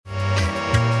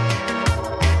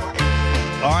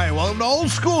Old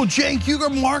school, Cenk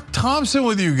Uygur, Mark Thompson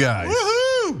with you guys.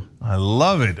 Woohoo! I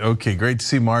love it. Okay, great to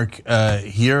see Mark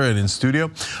here and in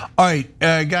studio. All right,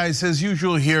 guys, as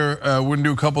usual here, we're gonna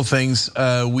do a couple things.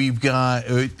 We've got,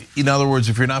 in other words,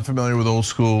 if you're not familiar with old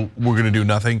school, we're gonna do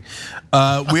nothing.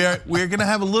 We're gonna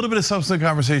have a little bit of substantive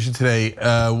conversation today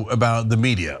about the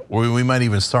media, or we might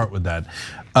even start with that.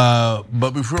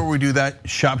 But before we do that,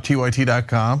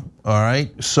 shoptyt.com. All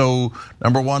right. So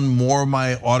number one, more of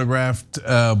my autographed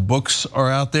books are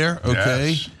out there.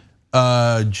 Okay. Yes.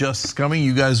 Just coming.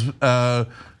 You guys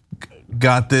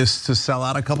got this to sell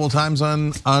out a couple of times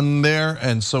on there,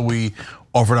 and so we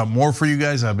offered up more for you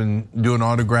guys. I've been doing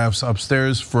autographs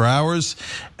upstairs for hours,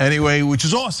 anyway, which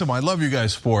is awesome. I love you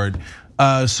guys for it.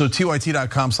 So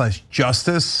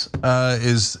tyt.com/justice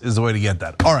is the way to get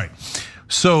that. All right.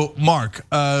 So Mark,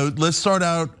 let's start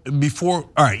out before.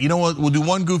 All right, you know what? We'll do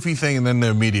one goofy thing and then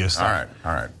the media stuff.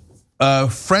 All right.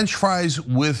 French fries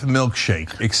with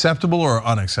milkshake, acceptable or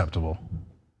unacceptable?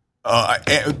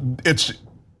 It's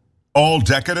all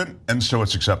decadent, and so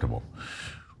it's acceptable.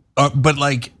 But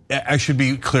like, I should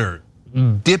be clear,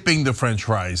 dipping the French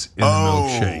fries in the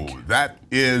milkshake. That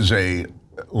is a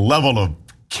level of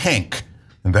kink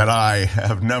that I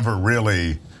have never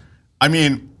really, I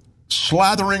mean,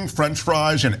 slathering French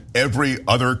fries in every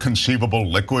other conceivable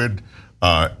liquid,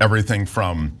 everything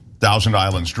from Thousand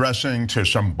Islands dressing to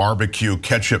some barbecue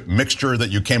ketchup mixture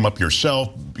that you came up yourself,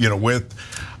 with.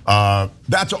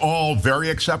 That's all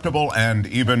very acceptable, and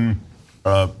even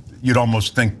you'd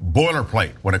almost think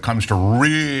boilerplate when it comes to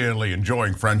really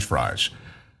enjoying French fries.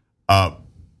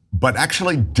 But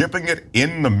actually dipping it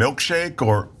in the milkshake,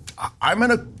 or I'm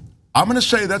gonna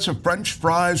say that's a French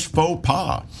fries faux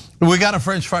pas. We got a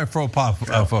French fry faux pas,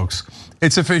 folks.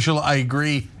 It's official. I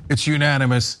agree. It's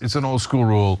unanimous. It's an old school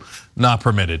rule, not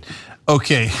permitted.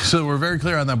 Okay, so we're very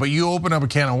clear on that. But you open up a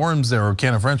can of worms there, or a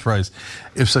can of French fries,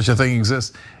 if such a thing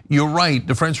exists. You're right.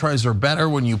 The French fries are better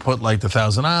when you put like the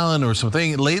Thousand Island or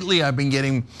something. Lately, I've been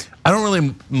getting. I don't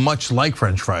really much like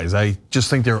French fries. I just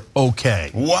think they're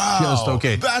okay. Wow, just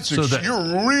okay.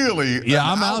 You're really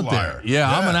I'm outlier. out there.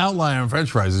 Yeah, I'm an outlier on French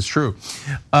fries. It's true,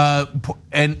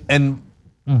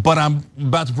 But I'm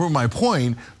about to prove my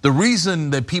point. The reason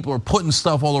that people are putting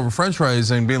stuff all over French fries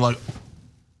and being like,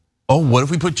 oh, what if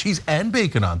we put cheese and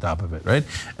bacon on top of it, right?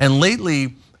 And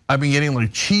lately, I've been getting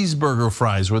like cheeseburger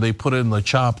fries where they put in the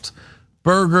chopped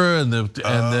burger and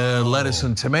the lettuce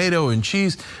and tomato and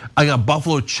cheese. I got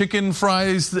buffalo chicken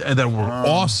fries that were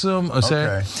awesome.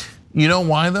 Okay. You know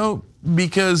why though?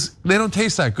 Because they don't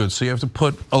taste that good, so you have to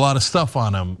put a lot of stuff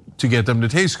on them to get them to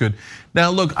taste good. Now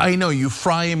look, I know you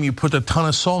fry them, you put a ton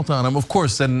of salt on them, of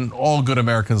course, then all good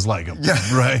Americans like them,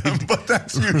 right? But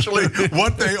that's usually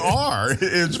what they are,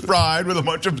 is fried with a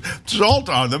bunch of salt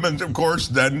on them, and of course,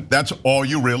 then that's all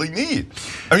you really need.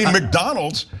 I mean,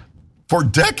 McDonald's, for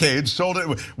decades, sold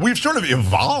it. We've sort of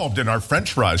evolved in our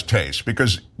French fries taste,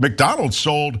 because McDonald's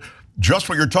sold just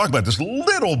what you're talking about, this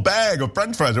little bag of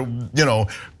French fries,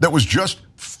 that was just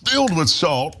filled with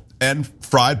salt and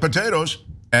fried potatoes,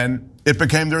 and it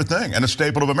became their thing and a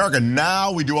staple of America.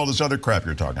 Now we do all this other crap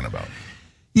you're talking about.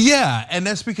 Yeah, and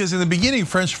that's because in the beginning,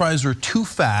 French fries were too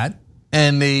fat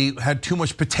and they had too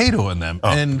much potato in them.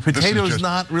 And potato is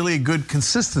not really a good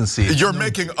consistency. You're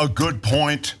making a good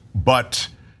point, but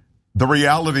the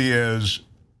reality is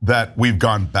that we've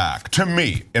gone back. To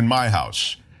me, in my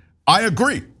house, I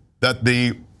agree that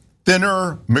the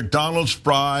thinner McDonald's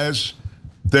fries,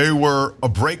 they were a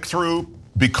breakthrough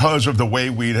because of the way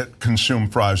we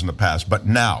consumed fries in the past. But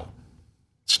now,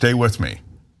 stay with me.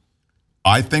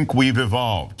 I think we've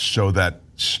evolved so that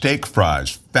steak fries,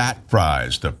 fat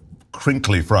fries, the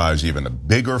crinkly fries, even the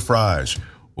bigger fries,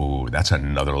 ooh, that's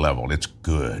another level. It's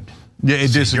good. Yeah,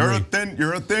 it disagree.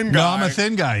 You're a thin guy. No, I'm a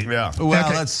thin guy. Yeah. Well,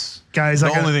 okay. That's guys, the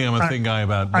only thing I'm a thin guy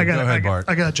about. Go ahead, Bart.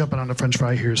 I got to jump in on the French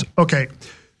fry here. Okay,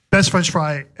 best French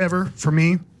fry ever for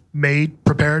me, made,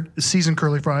 prepared, seasoned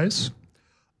curly fries.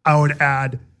 I would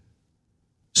add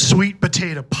sweet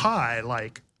potato pie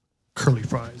like curly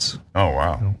fries. Oh,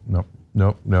 wow. Nope.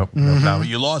 Now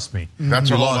you lost me. That's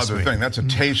a whole other thing. That's a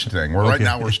taste thing. Right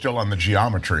now we're still on the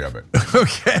geometry of it.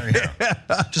 Okay. Yeah.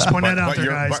 Just point that out there,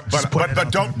 guys.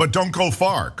 But don't go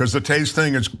far, because the taste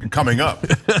thing is coming up.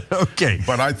 Okay.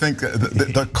 But I think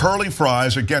the curly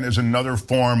fries, again, is another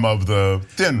form of the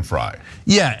thin fry.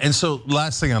 Yeah, and so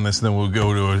last thing on this, and then we'll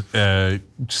go to a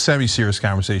semi-serious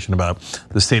conversation about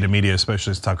the state of media,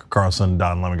 especially as Tucker Carlson and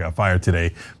Don Lemon got fired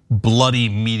today. Bloody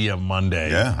Media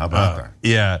Monday. Yeah, how about that?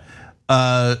 Yeah.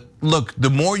 Look, the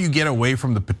more you get away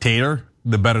from the potato,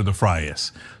 the better the fry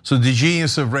is. So the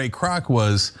genius of Ray Kroc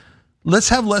was, let's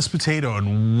have less potato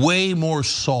and way more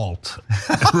salt,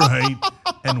 right?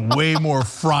 And way more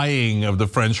frying of the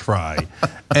French fry.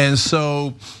 And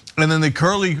so, and then the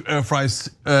curly fries,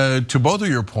 to both of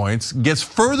your points, gets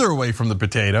further away from the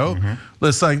potato.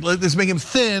 Let's make them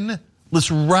thin. Let's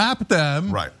wrap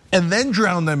them, right, and then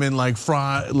drown them in like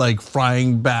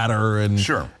frying batter and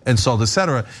salt,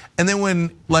 etc. And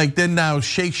then then now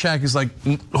Shake Shack is like,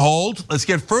 hold, let's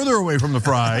get further away from the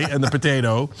fry and the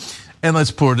potato, and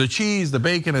let's pour the cheese, the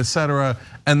bacon, etc.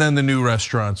 And then the new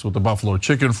restaurants with the buffalo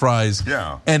chicken fries.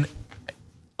 Yeah. And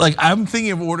I'm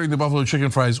thinking of ordering the buffalo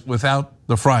chicken fries without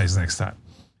the fries next time.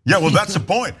 Yeah, well, that's the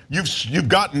point. You've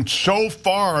gotten so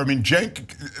far. I mean,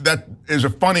 Jake, that is a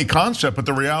funny concept, but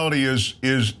the reality is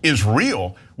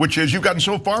real, which is you've gotten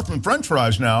so far from French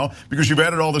fries now because you've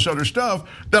added all this other stuff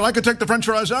that I could take the French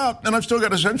fries out and I've still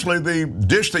got essentially the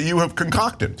dish that you have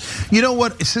concocted. You know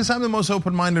what? Since I'm the most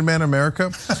open-minded man in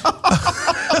America,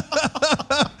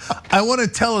 I want to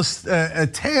tell a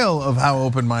tale of how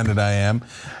open-minded I am.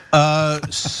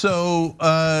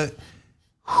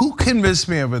 Who convinced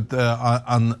me of it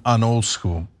on Old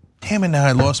School? Damn it, now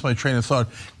I lost my train of thought.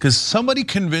 Because somebody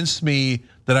convinced me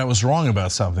that I was wrong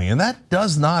about something, and that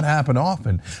does not happen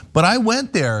often. But I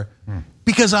went there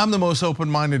because I'm the most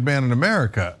open-minded man in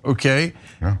America, okay?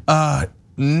 Yeah.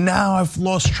 Now I've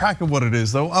lost track of what it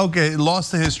is, though. Okay,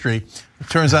 lost the history. It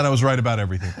turns out I was right about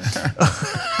everything.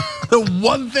 The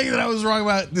one thing that I was wrong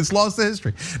about, it's lost the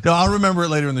history. Now, I'll remember it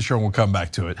later in the show and we'll come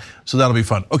back to it. So that'll be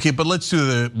fun. Okay, but let's do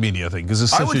the media thing because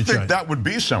it's such a giant. I would think that would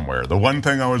be somewhere. The one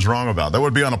thing I was wrong about. That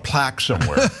would be on a plaque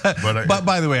somewhere. But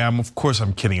by the way, of course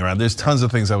I'm kidding around. There's tons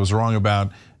of things I was wrong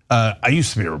about. I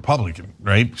used to be a Republican,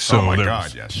 right? So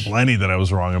there's plenty that I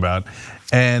was wrong about.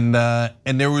 And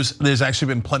there's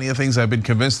actually been plenty of things I've been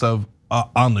convinced of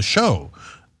on the show.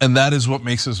 And that is what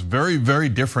makes us very, very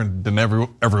different than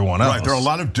everyone else. Right, there are a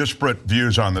lot of disparate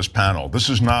views on this panel. This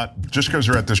is not, just because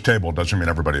you're at this table doesn't mean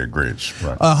everybody agrees.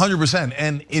 Right. 100%,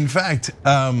 and in fact,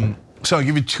 so I'll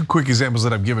give you two quick examples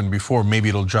that I've given before. Maybe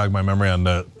it'll jog my memory on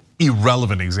the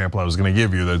irrelevant example I was gonna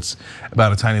give you that's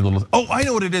about a tiny little, I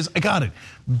know what it is, I got it.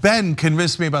 Ben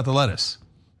convinced me about the lettuce.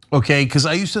 Okay, because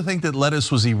I used to think that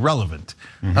lettuce was irrelevant.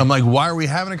 I'm like, why are we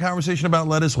having a conversation about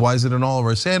lettuce? Why is it in all of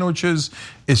our sandwiches?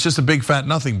 It's just a big fat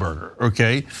nothing burger,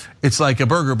 okay? It's like a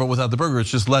burger, but without the burger, it's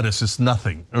just lettuce, it's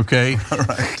nothing, okay?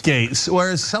 Right. Okay,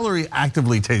 whereas celery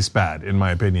actively tastes bad, in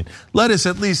my opinion. Lettuce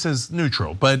at least is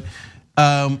neutral, but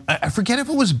I forget if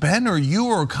it was Ben or you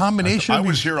or a combination. I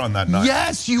was here on that night.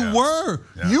 Yes, you were.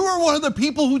 Yeah. You were one of the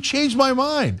people who changed my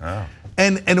mind. Oh.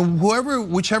 And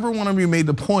whichever one of you made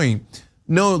the point,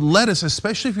 no, lettuce,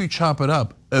 especially if you chop it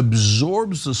up,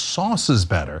 absorbs the sauces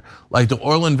better, like the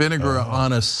oil and vinegar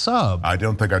on a sub. I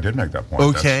don't think I did make that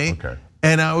point. Okay.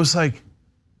 And I was like,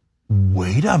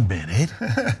 wait a minute.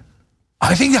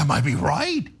 I think that might be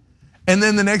right. And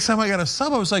then the next time I got a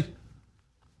sub, I was like,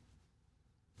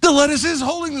 the lettuce is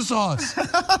holding the sauce.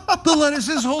 The lettuce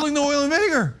is holding the oil and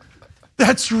vinegar.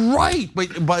 That's right.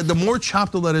 But the more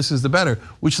chopped the lettuce is, the better.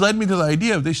 Which led me to the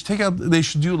idea of they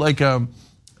should do like a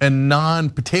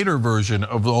non-potato version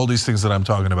of all these things that I'm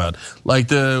talking about. Like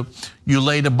you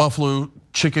lay the buffalo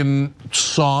chicken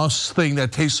sauce thing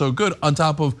that tastes so good on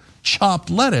top of chopped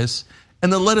lettuce,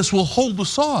 and the lettuce will hold the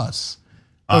sauce.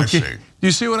 Okay. I see. Do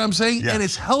you see what I'm saying? Yes. And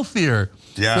it's healthier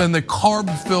than the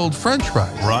carb-filled French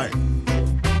fries. Right.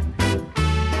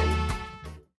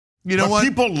 You know what?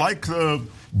 People like the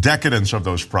decadence of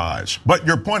those fries. But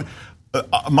your point,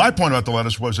 my point about the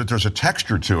lettuce was that there's a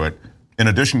texture to it in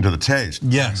addition to the taste.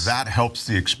 Yes. That helps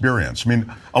the experience. I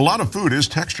mean, a lot of food is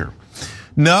texture.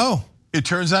 No, it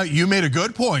turns out you made a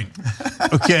good point.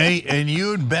 Okay, and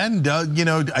you and Ben,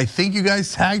 I think you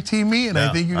guys tag team me, and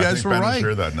I think you guys were Ben right. Was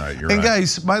here that night. You're and right.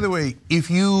 Guys, by the way, if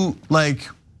you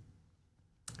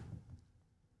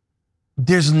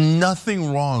there's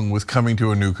nothing wrong with coming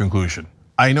to a new conclusion.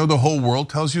 I know the whole world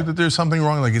tells you that there's something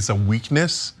wrong, like it's a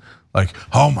weakness. Like,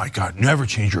 oh my God, never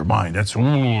change your mind. That's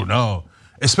no.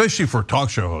 Especially for talk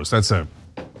show hosts,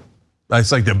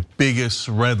 that's like the biggest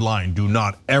red line. Do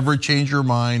not ever change your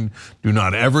mind. Do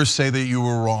not ever say that you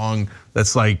were wrong.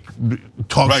 That's like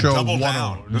talk show double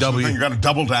down. This is the thing, you got to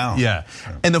double down. Yeah,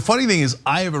 and the funny thing is,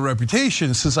 I have a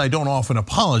reputation, since I don't often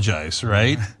apologize,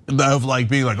 right? Of like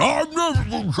being like, I'm never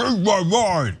gonna change my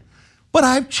mind. But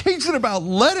I've changed it about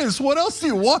lettuce. What else do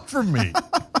you want from me?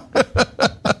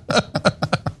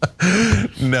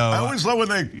 No. I always love when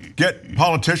they get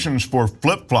politicians for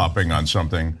flip-flopping on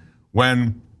something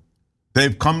when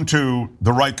they've come to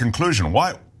the right conclusion.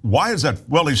 Why why is that?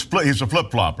 Well, he's a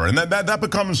flip-flopper. And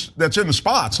that's in the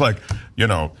spots. Like,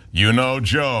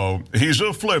 Joe, he's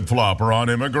a flip-flopper on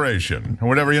immigration. Or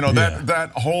whatever,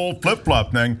 that whole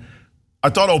flip-flop thing. I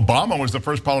thought Obama was the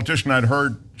first politician I'd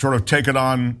heard sort of take it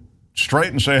on straight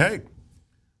and say, hey,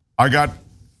 I got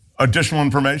additional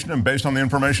information, and based on the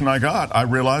information I got, I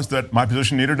realized that my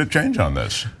position needed to change on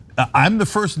this. I'm the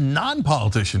first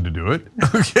non-politician to do it,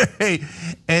 okay?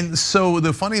 And so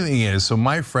the funny thing is, so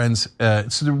my friends,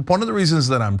 one of the reasons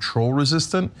that I'm troll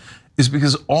resistant is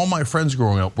because all my friends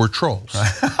growing up were trolls,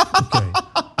 okay?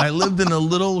 I lived in a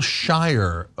little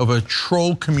shire of a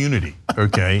troll community,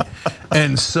 okay?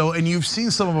 And you've seen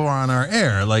some of them on our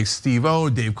air, like Steve-O,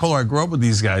 Dave Kohler. I grew up with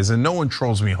these guys and no one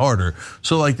trolls me harder.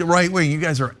 So like the right wing, you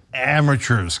guys are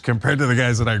amateurs compared to the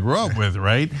guys that I grew up with,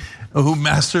 right? Who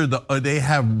mastered they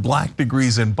have black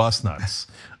degrees in bust nuts.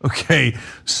 Okay,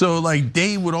 so like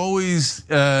Dave would always,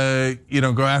 go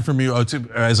after me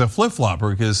as a flip flopper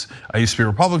because I used to be a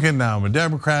Republican, now I'm a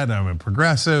Democrat, now I'm a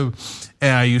progressive,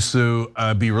 and I used to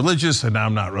be religious, and now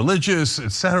I'm not religious,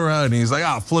 etc. And he's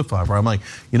like, flip flopper. I'm like,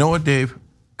 you know what, Dave?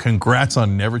 Congrats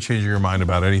on never changing your mind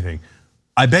about anything.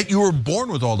 I bet you were born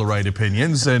with all the right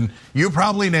opinions, and you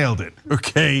probably nailed it.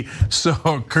 Okay, so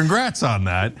congrats on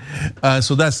that.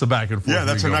 So that's the back and forth. Yeah,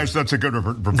 that's a good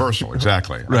reversal.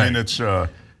 Exactly. Right. I mean, it's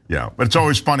but it's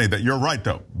always funny that you're right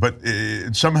though. But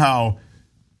somehow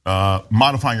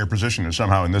modifying your position is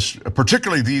somehow in this,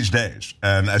 particularly these days.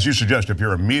 And as you suggest, if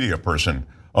you're a media person,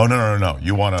 no,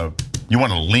 you want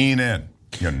to lean in.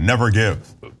 Never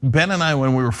give. Ben and I,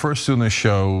 when we were first doing this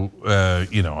show,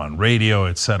 on radio,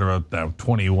 et cetera, now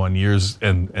 21 years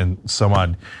and some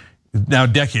odd, now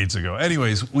decades ago.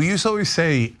 Anyways, we used to always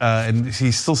say, and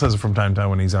he still says it from time to time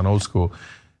when he's on Old School,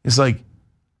 it's like,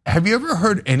 have you ever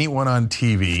heard anyone on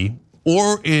TV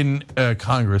or in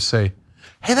Congress say,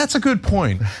 hey, that's a good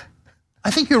point.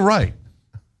 I think you're right.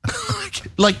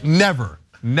 Like never,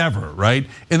 right?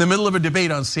 In the middle of a debate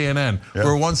on CNN,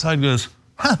 where one side goes,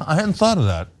 I hadn't thought of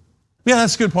that. Yeah,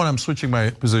 that's a good point. I'm switching my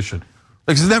position.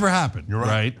 Like it's never happened, You're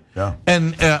right? Yeah.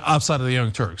 And outside of the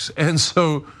Young Turks. And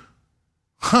so,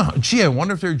 I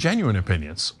wonder if they're genuine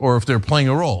opinions or if they're playing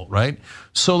a role, right?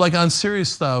 So like on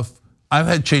serious stuff, I've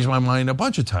had changed my mind a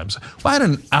bunch of times. Well, I had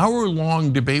an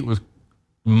hour-long debate with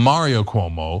Mario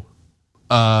Cuomo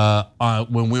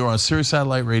when we were on Sirius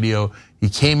Satellite Radio. He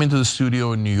came into the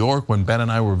studio in New York when Ben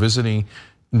and I were visiting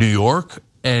New York.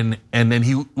 And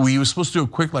then we were supposed to do a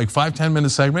quick 5-10 minute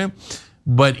segment,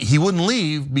 but he wouldn't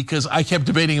leave because I kept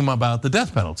debating him about the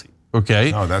death penalty.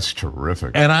 Okay. Oh, that's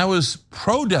terrific. And I was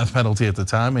pro death penalty at the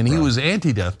time, and he was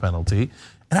anti death penalty,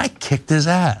 and I kicked his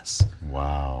ass.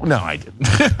 Wow. No, I didn't.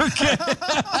 Okay.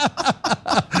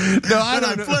 No,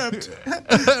 I flipped.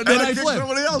 Then I flipped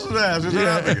somebody else's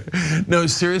ass. No,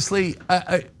 seriously.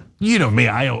 You know me,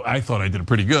 I thought I did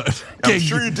pretty good. I'm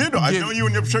sure you did. I know you,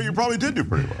 and I'm sure you probably did do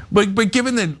pretty well. But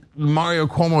given that Mario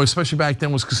Cuomo, especially back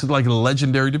then, was considered like a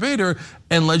legendary debater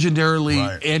and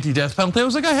legendarily anti-death penalty, I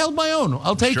was like, I held my own.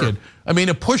 I'll take it. I mean,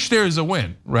 a push there is a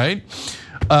win, right?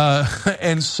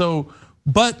 And so,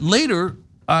 but later,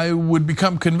 I would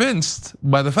become convinced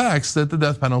by the facts that the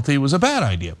death penalty was a bad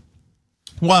idea.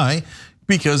 Why?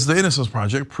 Because the Innocence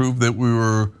Project proved that we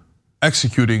were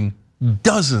executing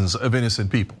dozens of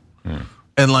innocent people.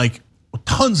 And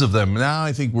tons of them, now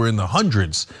I think we're in the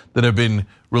hundreds that have been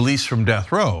released from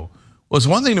death row. Well, it's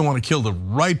one thing to want to kill the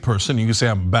right person. You can say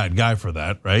I'm a bad guy for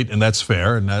that, right? And that's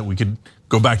fair, and that we could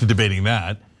go back to debating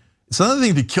that. It's another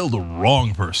thing to kill the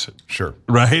wrong person. Sure.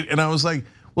 Right? And I was like,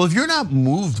 well, if you're not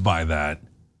moved by that,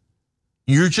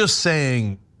 you're just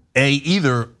saying,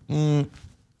 either, I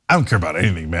don't care about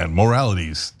anything, man.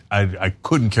 Moralities, I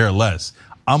couldn't care less.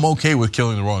 I'm okay with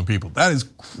killing the wrong people. That is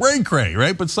cray-cray,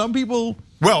 right? But some people,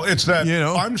 well, it's that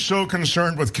I'm so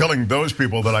concerned with killing those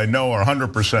people that I know are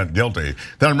 100% guilty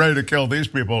that I'm ready to kill these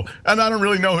people, and I don't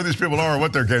really know who these people are or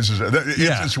what their cases are.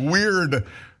 It's weird.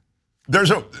 There's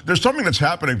something that's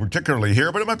happening particularly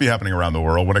here, but it might be happening around the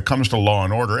world when it comes to law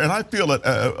and order. And I feel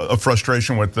a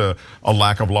frustration with a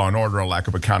lack of law and order, a lack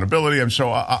of accountability, and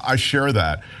so I share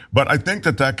that. But I think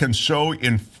that can so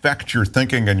infect your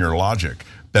thinking and your logic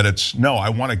that it's, no, I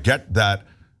want to get that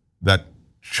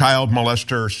child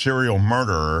molester, serial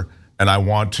murderer, and I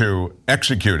want to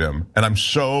execute him. And I'm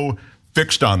so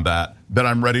fixed on that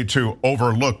I'm ready to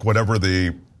overlook whatever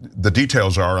the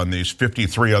details are on these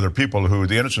 53 other people who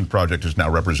the Innocence Project is now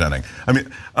representing. I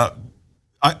mean,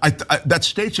 that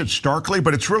states it starkly,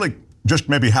 but it's really just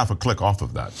maybe half a click off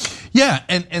of that. Yeah,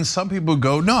 and some people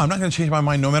go, no, I'm not going to change my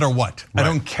mind no matter what. Right. I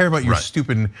don't care about your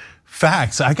stupid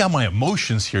facts. I got my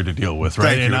emotions here to deal with,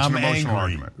 right? Thank you. And It's I'm an emotional angry,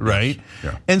 argument. right?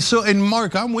 Yes. Yeah. And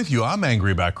Mark, I'm with you. I'm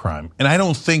angry about crime, and I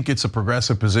don't think it's a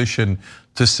progressive position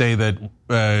to say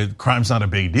that crime's not a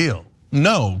big deal.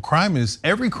 No,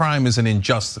 every crime is an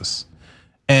injustice,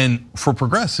 and for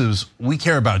progressives, we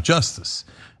care about justice.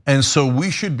 And so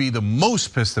we should be the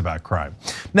most pissed about crime.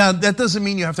 Now, that doesn't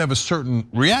mean you have to have a certain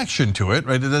reaction to it,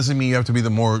 right? It doesn't mean you have to be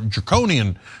the more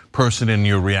draconian person in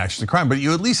your reaction to crime, but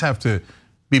you at least have to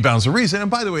be bounds of reason. And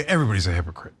by the way, everybody's a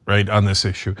hypocrite, right, on this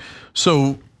issue.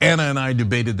 So Anna and I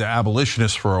debated the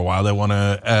abolitionists for a while that want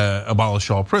to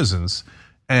abolish all prisons.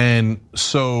 And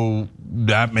so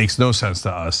that makes no sense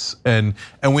to us. And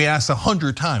we asked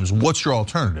 100 times, what's your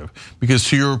alternative? Because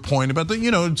to your point about the,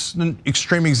 it's an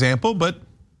extreme example, but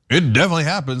it definitely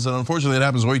happens, and unfortunately it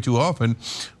happens way too often.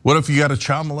 What if you got a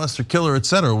child molester, killer, et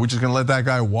cetera? We're just gonna let that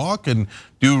guy walk and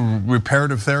do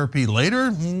reparative therapy later?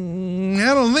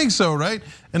 I don't think so, right?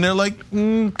 And they're like,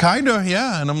 kinda,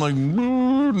 yeah. And I'm like,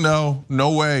 no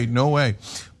way.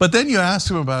 But then you ask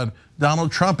him about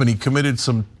Donald Trump, and he committed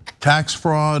some tax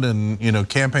fraud and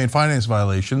campaign finance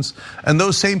violations, and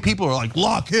those same people are like,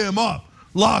 lock him up.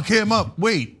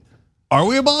 Wait, are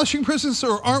we abolishing prisons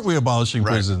or aren't we abolishing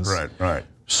prisons? Right.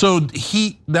 So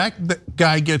that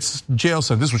guy gets jail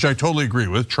sentence, which I totally agree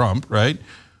with, Trump, right?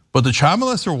 But the child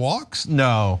molester walks?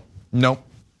 No, nope.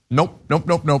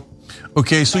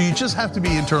 Okay, so you just have to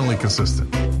be internally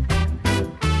consistent.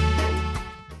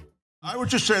 I would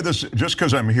just say this, just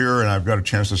because I'm here and I've got a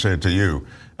chance to say it to you,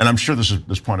 and I'm sure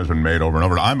this point has been made over and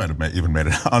over, and I might have even made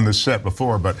it on this set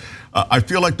before, but I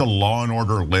feel like the Law and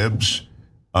Order libs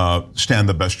stand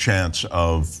the best chance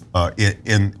of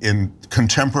in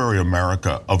contemporary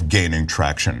America of gaining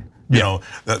traction. You know,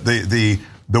 the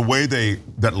way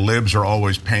that libs are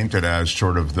always painted as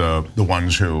sort of the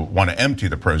ones who want to empty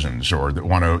the prisons or that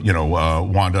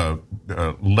want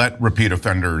to let repeat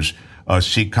offenders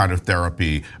seek kind of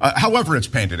therapy. However it's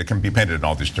painted, it can be painted in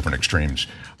all these different extremes.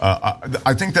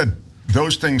 I think that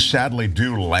those things sadly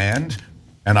do land,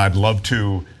 and I'd love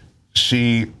to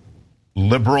see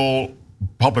liberal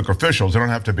public officials. They don't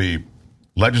have to be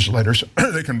legislators.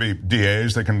 They can be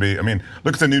DAs. They can be. I mean,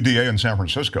 look at the new DA in San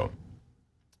Francisco.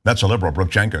 That's a liberal, Brooke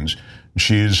Jenkins.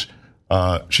 She's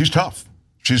tough.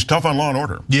 She's tough on law and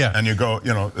order. Yeah. And you go,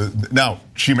 now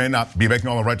she may not be making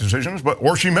all the right decisions,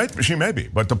 or she may be.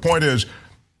 But the point is,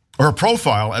 her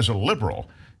profile as a liberal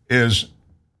is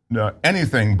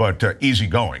anything but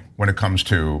easygoing when it comes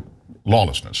to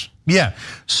lawlessness. Yeah.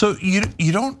 So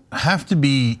you don't have to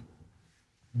be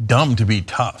dumb to be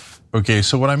tough. Okay.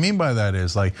 So what I mean by that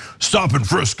is like stop and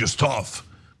frisk is tough,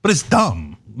 but it's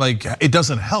dumb. Like it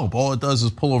doesn't help. All it does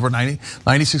is pull over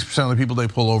 96% of the people they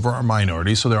pull over are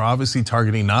minorities. So they're obviously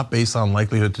targeting not based on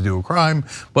likelihood to do a crime,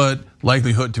 but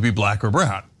likelihood to be black or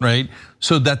brown, right?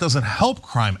 So that doesn't help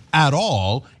crime at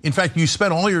all. In fact, you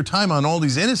spend all your time on all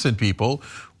these innocent people.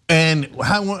 And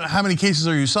how many cases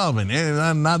are you solving?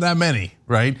 Not that many,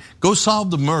 right? Go solve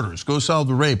the murders, go solve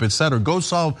the rape, et cetera. Go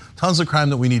solve tons of crime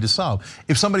that we need to solve.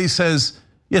 If somebody says,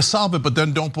 yeah, solve it, but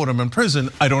then don't put them in prison,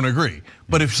 I don't agree.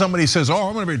 But if somebody says, oh,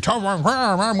 I'm gonna be tough on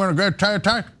crime, I'm gonna get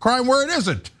crime where it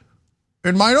isn't,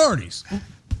 in minorities.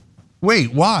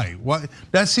 Wait, why?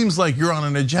 That seems like you're on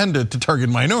an agenda to target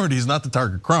minorities, not to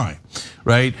target crime,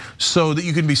 right? So that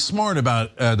you can be smart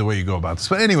about the way you go about this.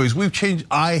 But anyways, we've changed,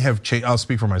 I'll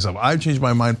speak for myself. I've changed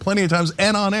my mind plenty of times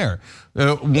and on air.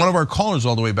 One of our callers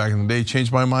all the way back in the day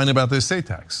changed my mind about the estate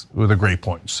tax with a great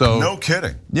point. So no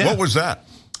kidding. Yeah. What was that?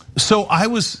 So I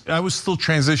was still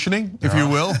transitioning, if you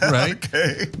will, right?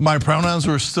 Okay. My pronouns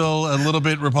were still a little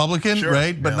bit Republican, Sure.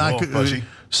 right? But Yeah, not fuzzy.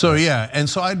 So yeah, and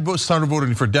so I started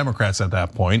voting for Democrats at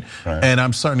that point, right. And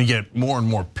I'm starting to get more and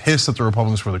more pissed at the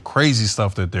Republicans for the crazy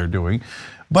stuff that they're doing.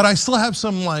 But I still have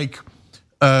some like,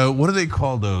 what do they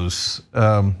call those?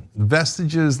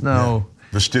 Vestiges? No. Yeah.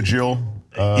 Vestigial.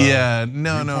 Yeah.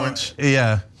 No. Viewpoints?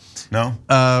 Yeah. No.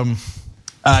 I'm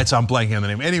blanking on the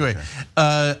name. Anyway,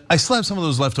 I still have some of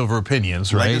those leftover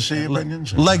opinions, right? Legacy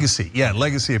opinions?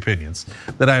 Legacy opinions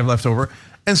that I have left over.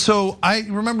 And so I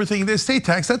remember thinking, the estate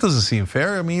tax, that doesn't seem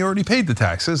fair. I mean, you already paid the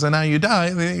taxes and now you die,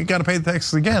 you gotta pay the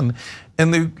taxes again.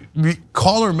 And the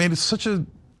caller made it such a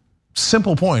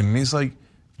simple point, and he's like,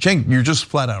 Cenk, you're just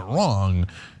flat out wrong.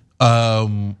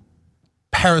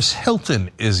 Paris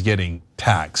Hilton is getting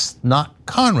taxed, not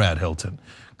Conrad Hilton.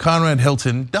 Conrad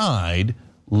Hilton died,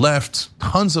 left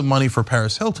tons of money for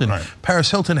Paris Hilton. Right.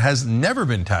 Paris Hilton has never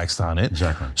been taxed on it.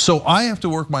 Exactly. So I have to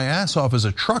work my ass off as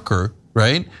a trucker,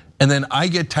 right? And then I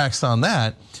get taxed on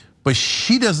that, but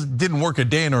she didn't work a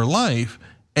day in her life,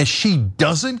 and she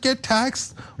doesn't get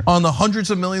taxed on the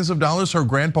hundreds of millions of dollars her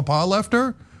grandpapa left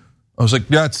her. I was like,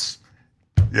 that's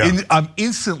Yeah. I'm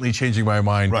instantly changing my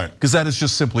mind, Right. because that is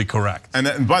just simply correct.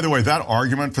 And by the way, that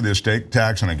argument for the estate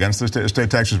tax and against the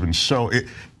estate tax has been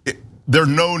there are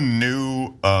no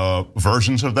new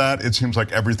versions of that. It seems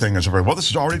like everything is well, this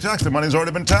is already taxed. The money's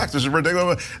already been taxed. This is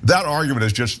ridiculous. That argument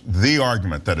is just the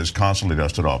argument that is constantly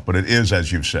dusted off. But it is,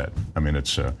 as you've said. I mean,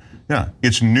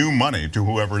 it's new money to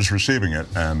whoever is receiving it.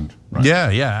 And right.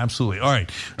 Yeah, absolutely. All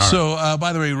right. So,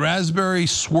 by the way, Raspberry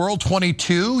Swirl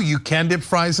 22, you can dip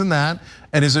fries in that,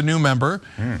 and is a new member.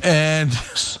 And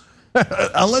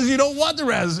unless you don't want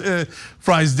the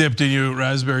fries dipped in your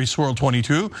Raspberry Swirl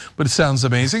 22, but it sounds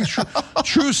amazing.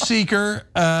 True Seeker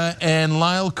and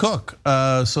Lyle Cook.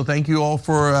 So thank you all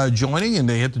for joining, and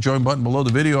they hit the join button below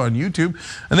the video on YouTube,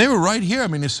 and they were right here. I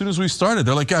mean, as soon as we started,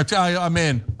 they're like, I'm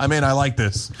in, I like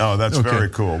this. Oh, that's very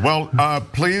cool. Well,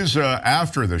 please,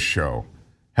 after the show,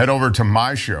 head over to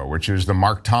my show, which is the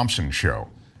Mark Thompson Show.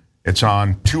 It's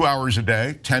on 2 hours a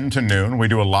day, 10 to noon. We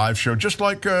do a live show, just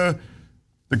like the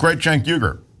great Cenk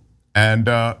Uygur. And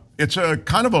it's a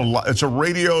kind of it's a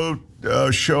radio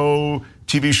show,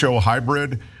 TV show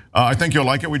hybrid. I think you'll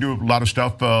like it. We do a lot of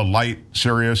stuff, light,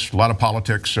 serious, a lot of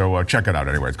politics. So check it out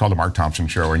anyway. It's called the Mark Thompson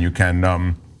Show, and you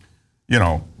can,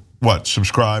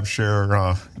 subscribe, share,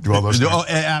 do all those things. Oh,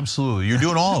 absolutely. You're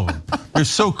doing all of them. You're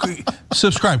so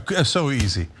subscribe, so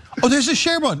easy. Oh, there's a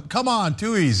share button. Come on,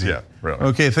 too easy. Yeah, really.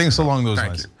 Okay, things along those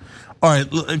lines. You. All right,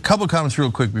 a couple of comments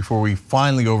real quick before we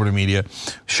finally go over to media.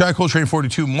 Shy Cold Train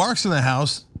 42, Mark's in the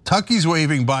house. Tucky's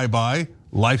waving bye-bye.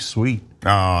 Life's sweet.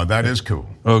 Oh, that is cool.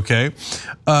 Okay.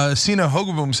 Sina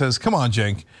Hogaboom says, come on,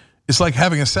 Cenk. It's like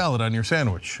having a salad on your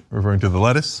sandwich, referring to the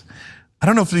lettuce. I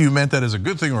don't know if you meant that as a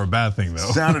good thing or a bad thing,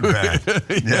 though. Sounded bad.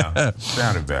 Yeah,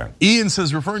 sounded bad. Ian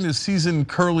says, referring to seasoned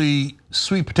curly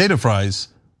sweet potato fries,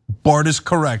 Bart is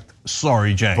correct.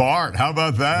 Sorry, Cenk. Bart, how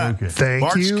about that? Okay. Thank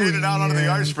Bart you. skated out onto the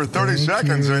ice for 30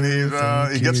 seconds, and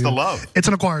he gets the love. It's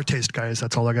an acquired taste, guys.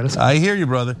 That's all I got to say. I hear you,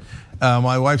 brother.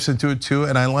 My wife's into it too,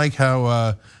 and I like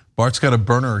how Bart's got a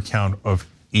burner account of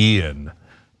Ian.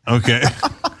 Okay.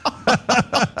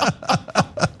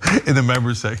 In the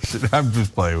member section. I'm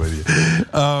just playing with you.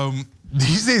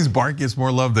 These days, Bart gets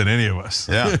more love than any of us.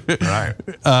 Yeah, right.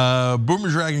 Boomer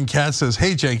Dragon Cat says,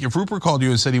 hey, Cenk, if Rupert called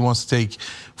you and said he wants to take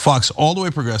Fox all the way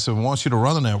progressive and wants you to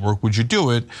run the network, would you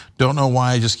do it? Don't know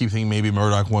why, I just keep thinking maybe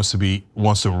Murdoch wants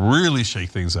to really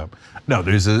shake things up. No,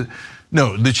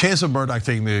 the chance of Murdoch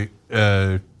taking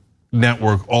the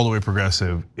network all the way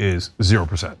progressive is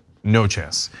 0%. No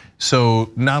chance.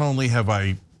 So not only have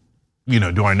I,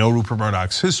 do I know Rupert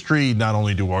Murdoch's history, not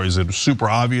only is it super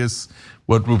obvious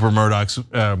what Rupert Murdoch's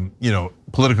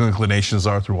political inclinations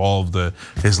are through all of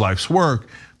his life's work,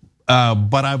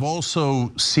 but I've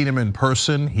also seen him in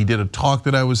person. He did a talk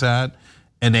that I was at,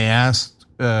 and they asked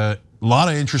a lot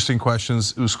of interesting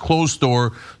questions. It was closed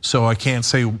door, so I can't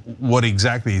say what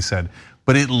exactly he said,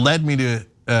 but it led me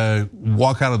to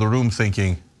walk out of the room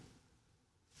thinking,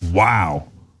 wow,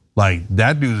 like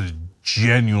that dude is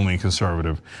genuinely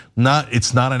conservative.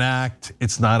 It's not an act,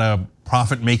 it's not a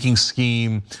profit-making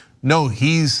scheme. No,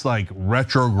 he's like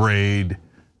retrograde.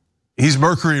 He's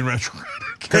Mercury in retrograde.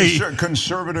 Okay?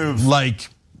 Conservative. Like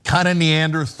kind of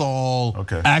Neanderthal,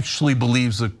 okay. Actually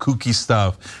believes the kooky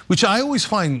stuff, which I always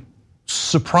find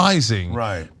surprising.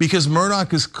 Right. Because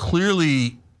Murdoch is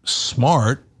clearly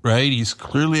smart, right? He's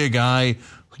clearly a guy,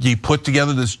 he put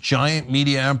together this giant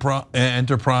media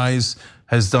enterprise,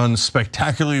 has done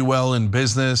spectacularly well in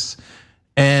business,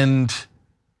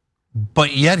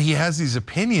 but yet he has these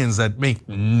opinions that make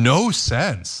no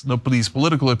sense. These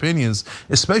political opinions,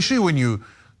 especially when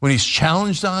he's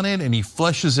challenged on it and he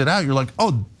fleshes it out. You're like,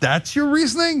 oh, that's your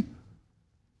reasoning?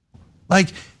 Like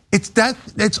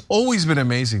it's always been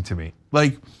amazing to me.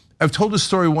 Like I've told this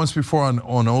story once before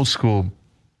on Old School.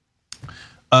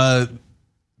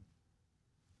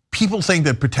 People think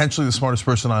that potentially the smartest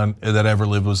person that ever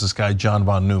lived was this guy, John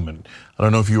von Neumann. I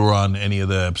don't know if you were on any of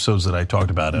the episodes that I talked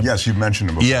about him. Yes, you mentioned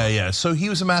him before. Yeah. So he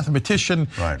was a mathematician.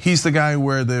 Right. He's the guy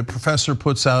where the professor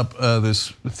puts up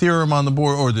this theorem on the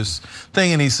board or this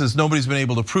thing, and he says nobody's been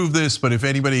able to prove this, but if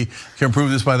anybody can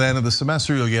prove this by the end of the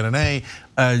semester, you'll get an A.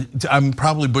 I'm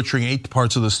probably butchering 8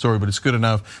 parts of the story, but it's good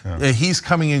enough. Yeah. He's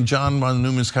coming in. John von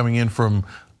Neumann's coming in from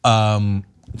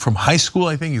high school,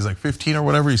 I think. He's like 15 or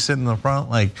whatever. He's sitting in the front,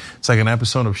 like it's like an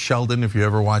episode of Sheldon, if you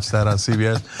ever watched that on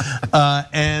CBS.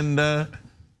 And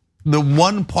the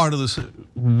one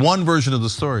version of the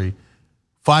story,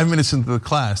 5 minutes into the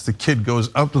class, the kid goes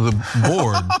up to the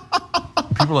board.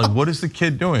 People are like, what is the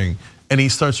kid doing? And he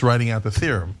starts writing out the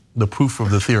theorem, the proof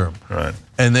of the theorem. Right.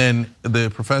 And then the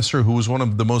professor, who was one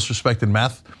of the most respected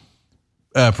math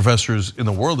professors in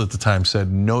the world at the time,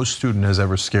 said, no student has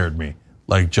ever scared me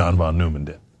like John von Neumann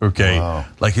did. Okay, Wow.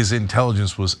 like his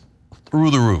intelligence was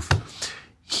through the roof.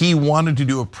 He wanted to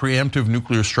do a preemptive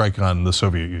nuclear strike on the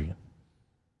Soviet Union.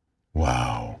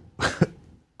 Wow.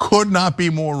 Could not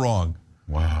be more wrong.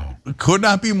 Wow. Could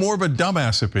not be more of a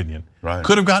dumbass opinion. Right.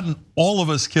 Could have gotten all of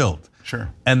us killed.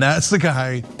 Sure. And that's the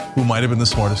guy who might have been the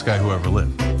smartest guy who ever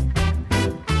lived.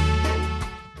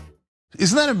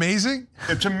 Isn't that amazing?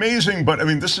 It's amazing, but I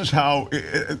mean, this is how,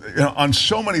 on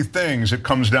so many things, it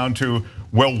comes down to,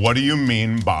 well, what do you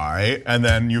mean by, and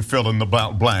then you fill in the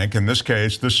blank, in this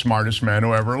case, the smartest man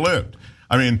who ever lived.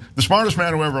 I mean, the smartest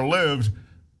man who ever lived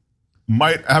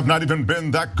might have not even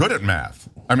been that good at math.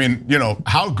 I mean,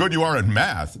 how good you are at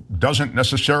math doesn't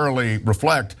necessarily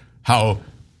reflect how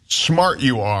smart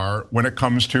you are when it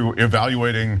comes to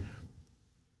evaluating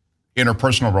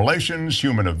interpersonal relations,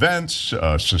 human events,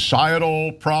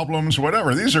 societal problems,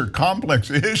 whatever. These are complex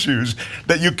issues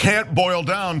that you can't boil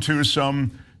down to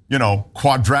some,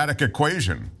 quadratic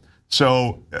equation.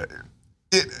 So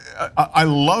I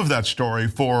love that story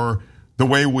for the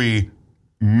way we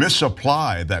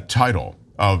misapply that title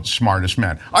of smartest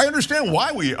man. I understand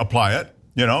why we apply it,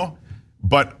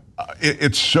 but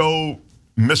it's so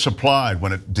misapplied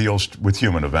when it deals with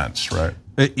human events, right?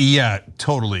 Yeah,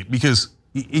 totally. Because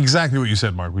exactly what you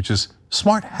said, Mark, which is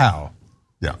smart how?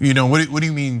 Yeah. What do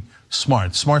you mean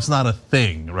smart? Smart's not a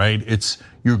thing, right? It's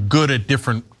you're good at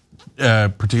different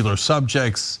particular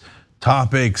subjects,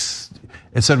 topics,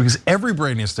 etc. Because every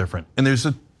brain is different, and there's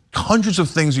hundreds of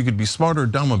things you could be smart or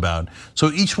dumb about. So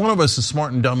each one of us is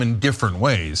smart and dumb in different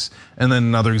ways. And then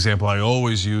another example I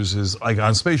always use is like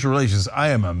on spatial relations, I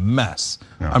am a mess.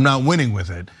 Yeah. I'm not winning with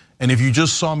it. And if you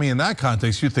just saw me in that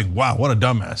context, you'd think, wow, what a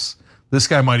dumbass. This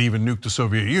guy might even nuke the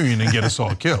Soviet Union and get us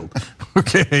all killed.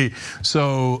 Okay,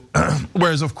 so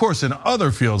whereas of course in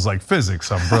other fields like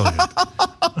physics, I'm brilliant.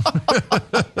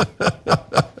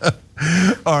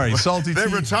 All right, Salty T. They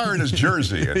retired his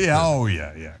jersey.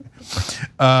 Yeah.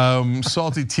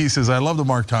 Salty T says, I love the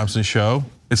Mark Thompson show.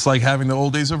 It's like having the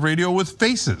old days of radio with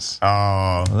faces.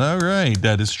 All right,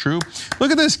 that is true.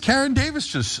 Look at this, Karen Davis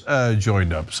just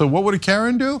joined up. So what would a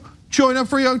Karen do? Join up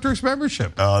for Young Turks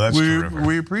membership. Oh, that's terrific.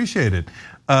 We appreciate it.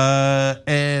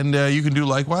 And you can do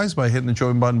likewise by hitting the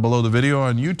join button below the video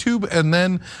on YouTube. And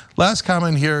then last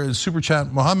comment here is Super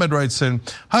Chat. Mohammed writes in,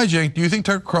 hi Cenk, do you think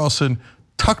Tucker Carlson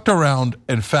tucked around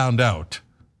and found out?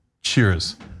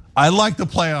 Cheers. I like the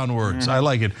play on words. I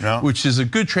like it, which is a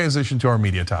good transition to our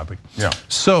media topic. Yeah.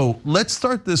 So let's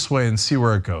start this way and see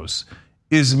where it goes.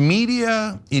 Is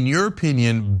media, in your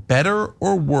opinion, better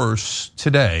or worse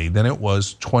today than it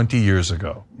was 20 years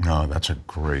ago? No, that's a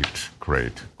great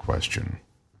question.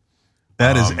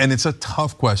 That is, and it's a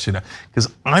tough question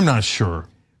because I'm not sure.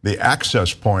 The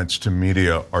access points to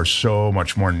media are so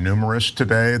much more numerous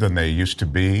today than they used to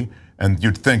be, and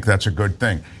you'd think that's a good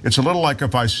thing. It's a little like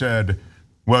if I said,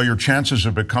 well, your chances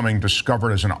of becoming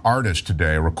discovered as an artist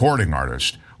today, a recording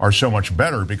artist, are so much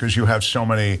better because you have so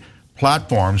many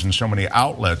platforms and so many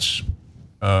outlets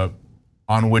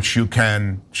on which you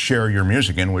can share your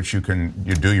music, in which you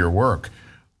do your work.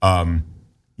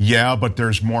 Yeah, but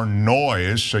there's more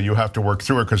noise, so you have to work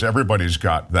through it because everybody's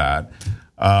got that.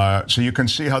 So you can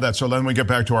see how that. So then we get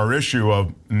back to our issue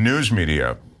of news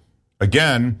media.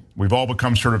 Again, we've all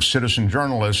become sort of citizen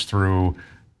journalists through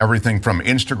everything from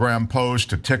Instagram posts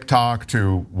to TikTok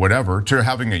to whatever, to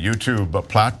having a YouTube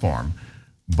platform.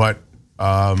 But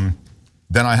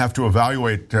then I have to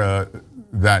evaluate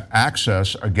that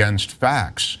access against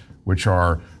facts, which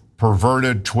are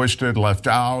perverted, twisted, left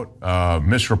out,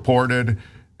 misreported,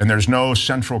 and there's no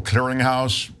central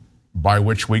clearinghouse by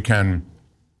which we can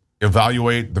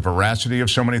evaluate the veracity of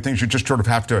so many things. You just sort of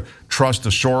have to trust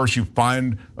the source. You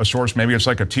find a source, maybe it's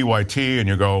like a TYT, and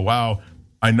you go, wow,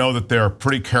 I know that they're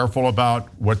pretty careful about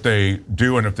what they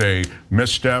do, and if they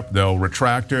misstep, they'll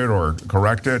retract it or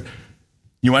correct it.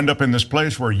 You end up in this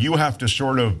place where you have to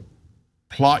sort of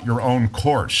plot your own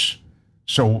course.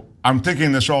 So I'm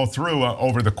thinking this all through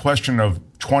over the question of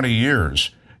 20 years.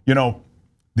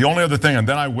 The only other thing, and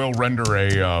then I will render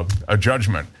a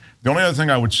judgment. The only other thing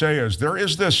I would say is there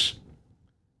is this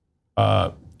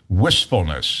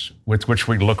wistfulness with which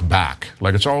we look back.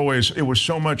 Like it was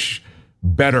so much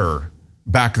better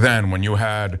back then when you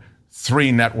had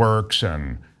 3 networks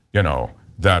and,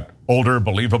 that older,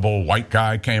 believable white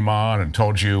guy came on and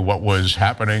told you what was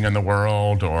happening in the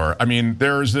world.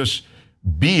 There's this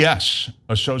BS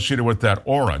associated with that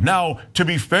aura. Now, to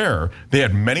be fair, they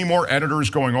had many more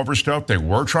editors going over stuff. They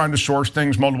were trying to source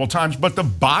things multiple times, but the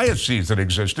biases that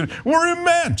existed were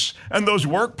immense. And those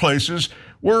workplaces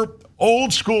were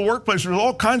old school workplaces with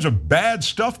all kinds of bad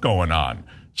stuff going on.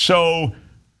 So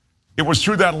it was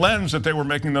through that lens that they were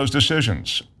making those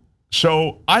decisions.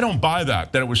 So I don't buy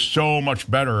that it was so much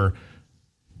better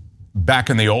back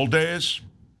in the old days.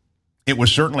 It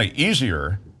was certainly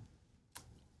easier.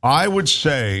 I would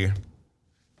say.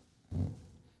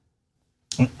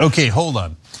 Okay, hold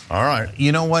on. All right.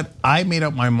 You know what? I made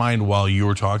up my mind while you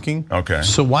were talking. Okay.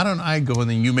 So why don't I go and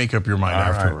then you make up your mind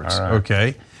afterwards? all right.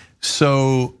 Okay.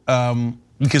 So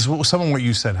because some of what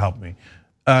you said helped me.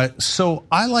 So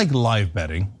I like live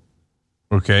betting.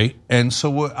 Okay, and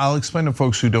so I'll explain to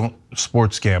folks who don't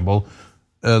sports gamble,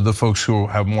 the folks who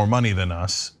have more money than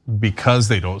us because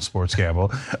they don't sports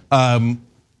gamble.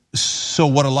 So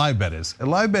what a live bet is? A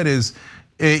live bet is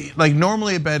like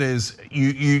normally a bet is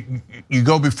you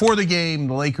go before the game.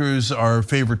 The Lakers are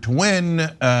favored to win.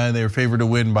 They're favored to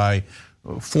win by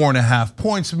 4.5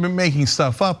 points. I've been making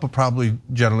stuff up, but probably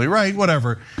generally right.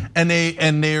 Whatever, and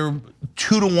they're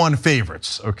 2-1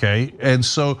 favorites, okay? And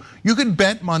so you could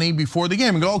bet money before the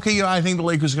game and go, okay, I think the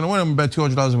Lakers are gonna win. I'm gonna bet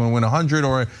 $200, I'm gonna win 100,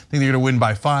 or I think they're gonna win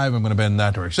by 5, I'm gonna bet in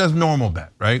that direction. That's a normal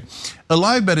bet, right? A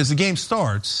live bet is the game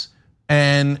starts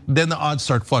and then the odds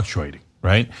start fluctuating,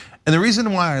 right? And the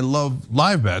reason why I love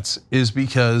live bets is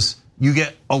because you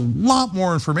get a lot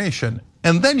more information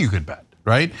and then you could bet,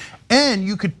 right? And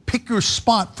you could pick your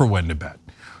spot for when to bet.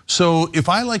 So if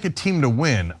I like a team to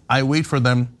win, I wait for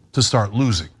them to start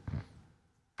losing.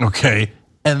 Okay,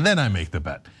 and then I make the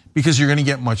bet because you're gonna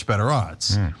get much better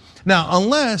odds. Now,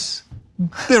 unless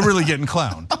they're really getting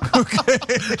clowned,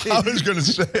 okay? I was gonna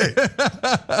say,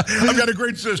 I've got a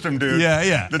great system, dude.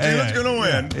 Yeah. The team that's gonna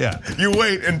win, you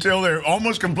wait until they're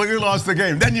almost completely lost the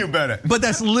game, then you bet it. But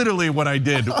that's literally what I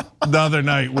did the other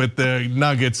night with the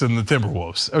Nuggets and the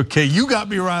Timberwolves. Okay, you got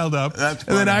me riled up. That's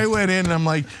funny. And then I went in and I'm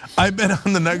like, I bet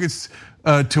on the Nuggets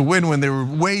to win when they were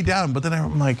way down, but then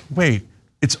I'm like, wait.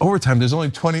 It's overtime. There's only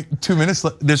 22 minutes.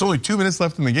 There's only 2 minutes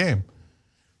left in the game.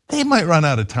 They might run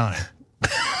out of time.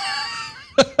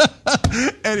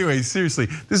 Anyway, seriously,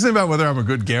 this isn't about whether I'm a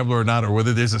good gambler or not, or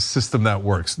whether there's a system that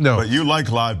works. No. But you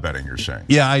like live betting, you're saying?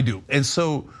 Yeah, I do. And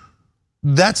so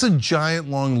that's a giant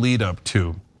long lead up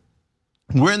to.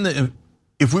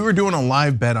 If we were doing a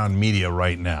live bet on media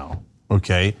right now,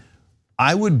 okay,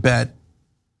 I would bet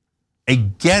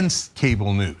against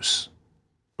cable news,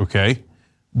 okay?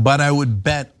 But I would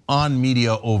bet on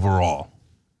media overall.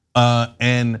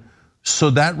 And so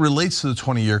that relates to the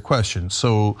 20-year question.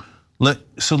 So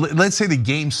let's say the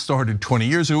game started 20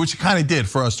 years ago, which it kind of did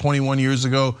for us 21 years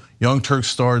ago. Young Turks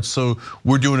starts. So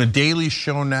we're doing a daily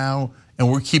show now and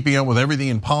we're keeping up with everything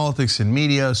in politics and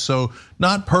media. So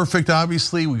not perfect,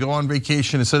 obviously. We go on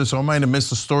vacation, etc. So I might have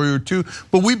missed a story or two,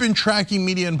 but we've been tracking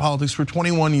media and politics for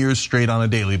 21 years straight on a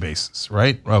daily basis,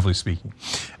 right? Roughly speaking.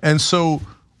 And so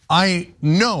I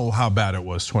know how bad it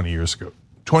was 20 years ago.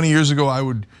 20 years ago, I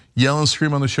would yell and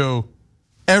scream on the show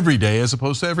every day as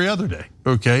opposed to every other day,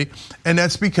 okay? And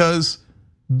that's because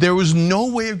there was no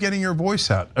way of getting your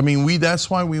voice out. I mean, that's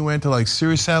why we went to like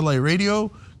Sirius Satellite Radio,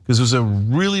 because it was a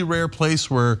really rare place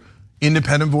where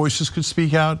independent voices could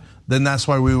speak out. Then that's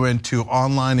why we went to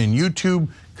online and YouTube,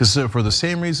 because for the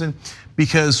same reason.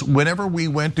 Because whenever we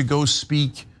went to go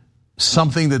speak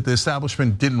something that the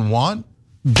establishment didn't want,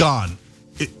 gone.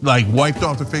 Like wiped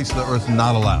off the face of the earth,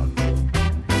 not allowed.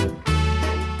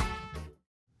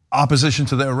 Opposition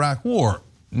to the Iraq war,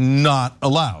 not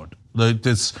allowed.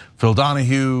 It's Phil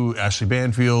Donahue, Ashley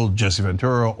Banfield, Jesse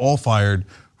Ventura, all fired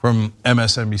from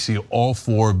MSNBC, all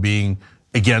for being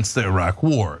against the Iraq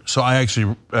war. So I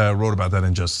actually wrote about that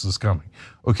in Justice is Coming.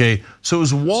 Okay, so it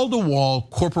was wall-to-wall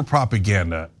corporate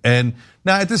propaganda. And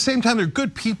now at the same time, they're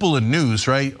good people in news,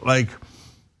 right? Like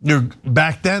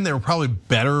back then, they were probably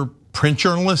better print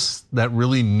journalists that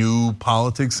really knew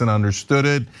politics and understood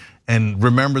it and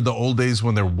remembered the old days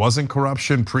when there wasn't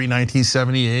corruption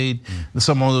pre-1978.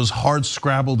 Some of those hard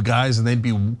scrabbled guys, and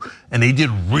they did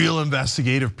real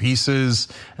investigative pieces.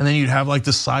 And then you'd have like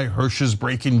the Cy Hirsch's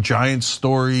breaking giant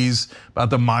stories about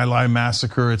the My Lai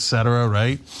massacre, etc.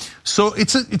 Right? So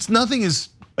it's nothing is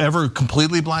ever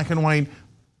completely black and white,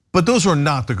 but those were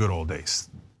not the good old days,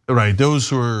 right?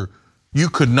 Those were, you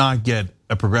could not get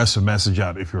a progressive message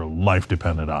out if your life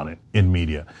depended on it in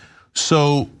media.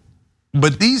 So,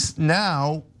 but these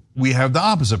now we have the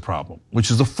opposite problem,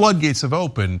 which is the floodgates have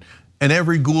opened and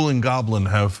every ghoul and goblin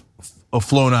have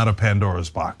flown out of Pandora's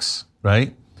box,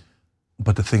 right?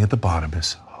 But the thing at the bottom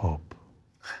is hope.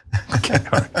 Okay,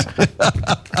 all right.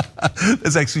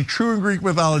 That's actually true in Greek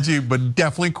mythology, but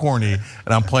definitely corny,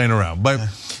 and I'm playing around. But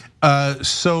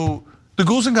so the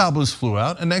ghouls and goblins flew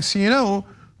out, and next thing you know,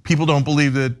 people don't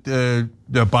believe that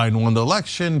Biden won the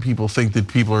election. People think that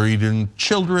people are eating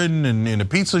children in a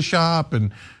pizza shop,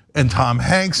 and and Tom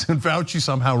Hanks and Fauci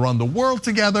somehow run the world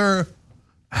together.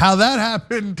 How that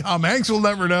happened, Tom Hanks will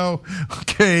never know.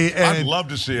 Okay, and I'd love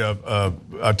to see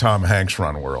a Tom Hanks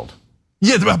run world.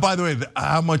 Yeah, by the way,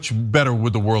 how much better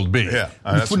would the world be? Yeah,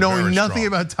 for knowing nothing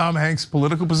about Tom Hanks'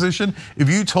 political position, if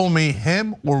you told me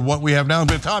him or what we have now,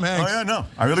 but Tom Hanks. Oh yeah, no.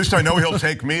 At least I know he'll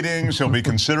take meetings. He'll be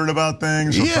considerate about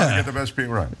things. He'll try to get the best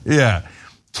people right. Yeah,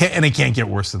 and it can't get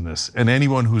worse than this. And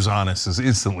anyone who's honest is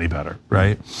instantly better,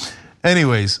 right?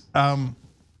 Anyways,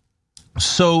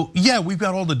 so yeah, we've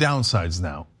got all the downsides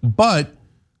now, but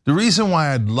the reason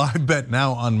why I'd live bet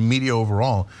now on media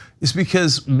overall is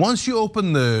because once you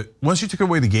took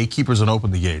away the gatekeepers and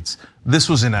opened the gates, this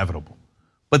was inevitable.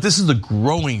 But this is the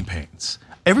growing pains.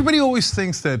 Everybody always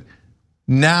thinks that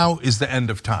now is the end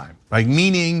of time, like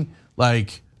meaning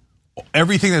like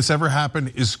everything that's ever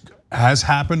happened has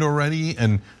happened already,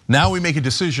 and now we make a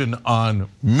decision on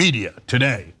media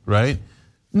today, right?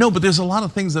 No, but there's a lot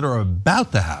of things that are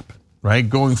about to happen, right,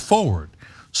 going forward.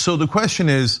 So the question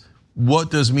is, what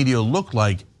does media look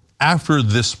like after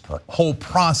this whole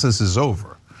process is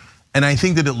over? And I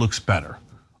think that it looks better.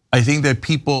 I think that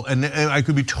people, and I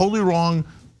could be totally wrong,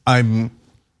 I'm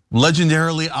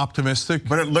legendarily optimistic.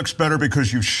 But it looks better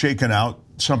because you've shaken out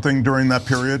something during that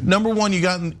period? Number one, you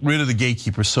got rid of the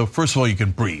gatekeepers. So first of all, you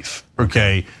can breathe,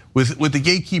 okay? With the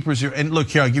gatekeepers, and look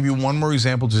here, I'll give you one more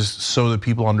example just so that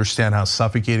people understand how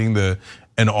suffocating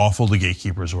and awful the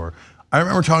gatekeepers were. I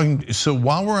remember talking, so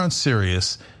while we're on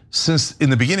Sirius, since in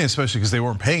the beginning, especially because they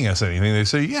weren't paying us anything, they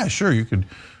say, yeah, sure, you could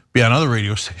be on other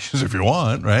radio stations if you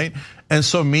want, right? And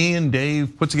so me and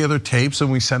Dave put together tapes and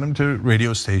we sent them to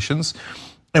radio stations.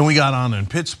 And we got on in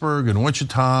Pittsburgh and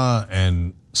Wichita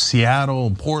and Seattle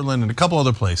and Portland and a couple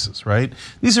other places, right?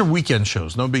 These are weekend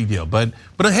shows, no big deal. But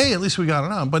hey, at least we got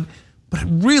it on. But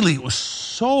really, it was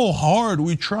so hard.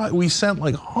 We sent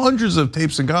like hundreds of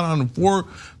tapes and got on in 4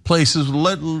 places.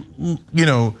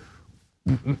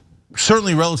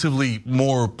 Certainly relatively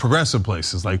more progressive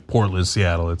places like Portland,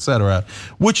 Seattle, etc.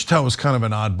 Wichita was kind of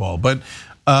an oddball, but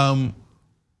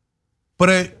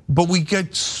we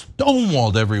get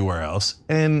stonewalled everywhere else.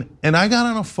 And I got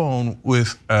on a phone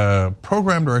with a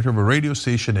program director of a radio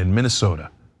station in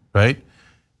Minnesota, right?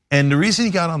 And the reason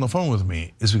he got on the phone with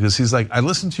me is because he's like, I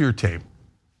listened to your tape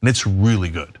and it's really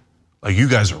good. Like, you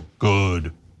guys are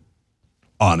good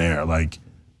on air. Like,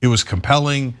 it was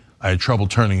compelling. I had trouble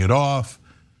turning it off.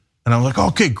 And I'm like,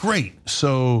 okay, great.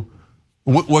 So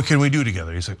what can we do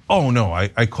together? He's like, oh no,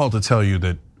 I called to tell you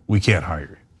that we can't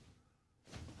hire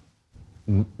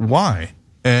you. Why?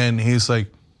 And he's like,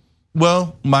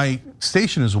 well, my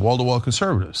station is wall-to-wall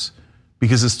conservatives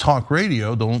because it's talk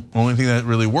radio. The only thing that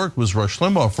really worked was Rush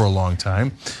Limbaugh for a long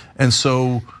time. And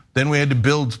so then we had to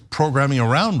build programming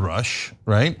around Rush,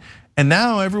 right? And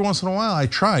now every once in a while I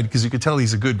tried, because you could tell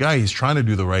he's a good guy. He's trying to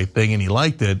do the right thing and he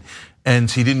liked it.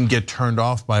 And he didn't get turned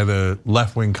off by the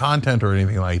left-wing content or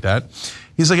anything like that.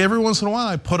 He's like, every once in a while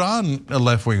I put on a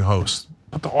left-wing host,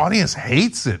 but the audience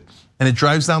hates it and it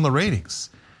drives down the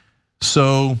ratings.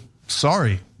 So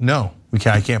sorry, no,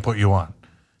 I can't put you on.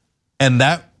 And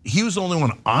that, he was the only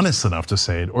one honest enough to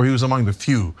say it, or he was among the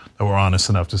few that were honest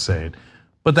enough to say it.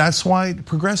 But that's why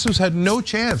progressives had no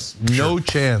chance, no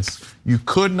chance. You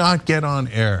could not get on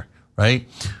air, right?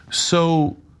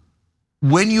 So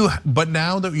but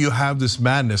now that you have this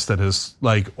madness that is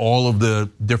like all of the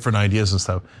different ideas and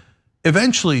stuff,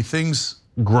 eventually things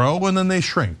grow and then they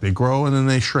shrink. They grow and then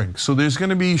they shrink. So there's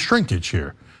gonna be shrinkage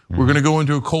here. We're gonna go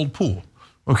into a cold pool,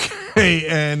 okay?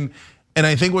 And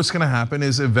I think what's gonna happen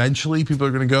is eventually people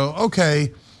are gonna go,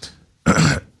 okay,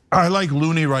 I like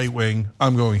loony right wing,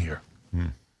 I'm going here.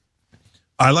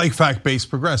 I like fact-based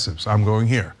progressives, I'm going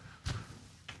here.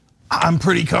 I'm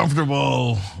pretty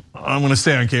comfortable, I'm gonna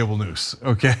stay on cable news,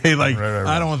 okay? Like, right.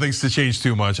 I don't want things to change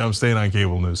too much, I'm staying on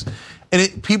cable news.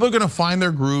 And people are gonna find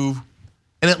their groove,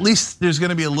 and at least there's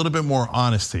gonna be a little bit more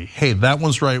honesty. Hey, that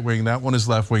one's right wing, that one is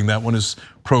left wing, that one is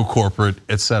pro-corporate,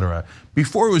 etc.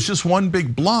 Before it was just one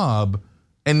big blob,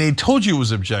 and they told you it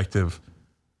was objective,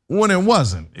 when it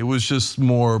wasn't. It was just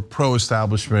more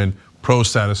pro-establishment,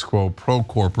 pro-status quo,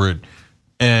 pro-corporate,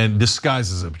 and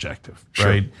disguised as objective,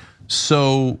 right?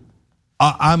 So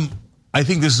I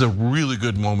think this is a really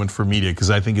good moment for media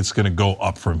because I think it's going to go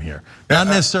up from here. Not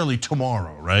necessarily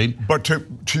tomorrow, right? But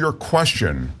to your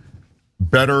question,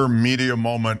 better media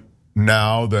moment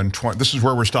now than 20. This is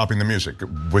where we're stopping the music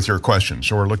with your question.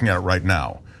 So we're looking at it right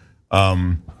now.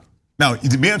 Now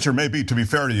the answer may be, to be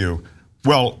fair to you,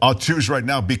 well, I'll choose right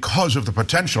now because of the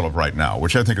potential of right now,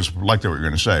 which I think is likely what you're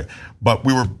going to say. But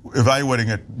we were evaluating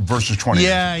it versus 20.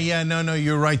 Yeah, no,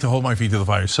 you're right to hold my feet to the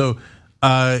fire. So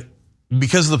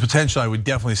because of the potential, I would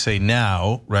definitely say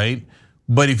now, right?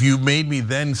 But if you made me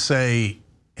then say,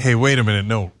 hey, wait a minute,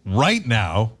 no, right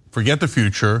now, forget the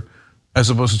future, as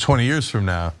opposed to 20 years from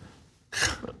now,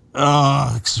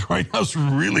 right now it's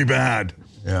really bad.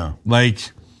 Yeah.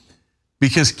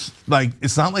 Because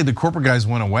it's not like the corporate guys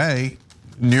went away.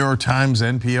 New York Times,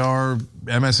 NPR,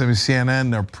 MSNBC, CNN,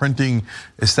 they're printing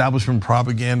establishment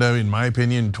propaganda, in my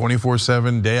opinion,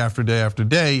 24/7, day after day after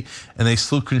day, and they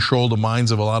still control the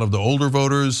minds of a lot of the older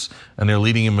voters, and they're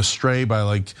leading them astray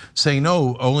by saying,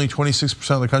 no, only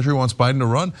 26% of the country wants Biden to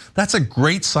run. That's a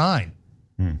great sign.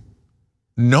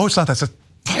 No, it's not. That's a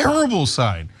terrible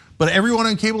sign. But everyone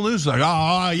on cable news is like,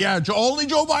 yeah, only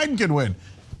Joe Biden can win.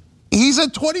 He's at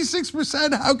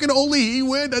 26%. How can only he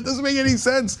win? That doesn't make any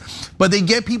sense. But they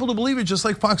get people to believe it, just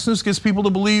like Fox News gets people to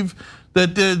believe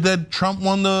that Trump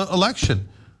won the election.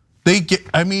 They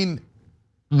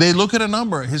look at a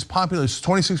number. His population,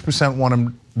 26%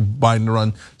 want Biden to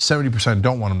run, 70%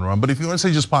 don't want him to run. But if you want to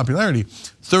say just popularity,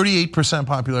 38%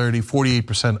 popularity,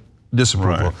 48%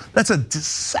 disapproval. Right. That's a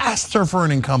disaster for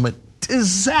an incumbent.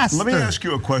 Disaster. Let me ask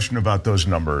you a question about those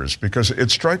numbers, because it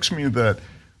strikes me that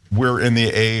we're in the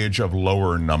age of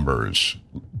lower numbers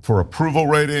for approval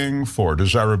rating, for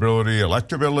desirability,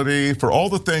 electability, for all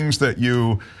the things that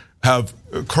you have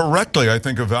correctly, I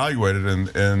think,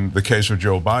 evaluated in the case of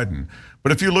Joe Biden.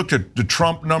 But if you looked at the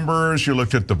Trump numbers, you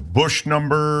looked at the Bush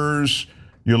numbers,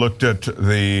 you looked at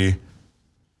the,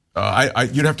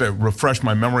 you'd have to refresh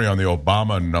my memory on the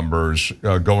Obama numbers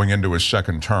going into his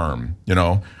second term,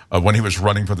 when he was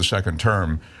running for the second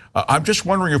term. I'm just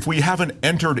wondering if we haven't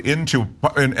entered into,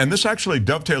 and this actually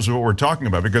dovetails with what we're talking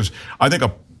about, because I think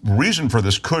a reason for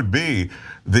this could be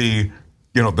the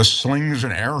slings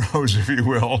and arrows, if you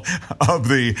will, of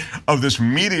this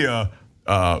media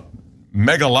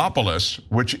megalopolis,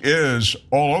 which is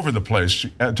all over the place.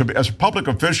 As a public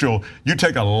official, you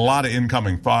take a lot of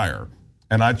incoming fire,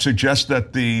 and I'd suggest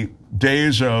that the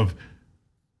days of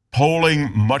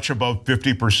polling much above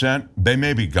 50%, they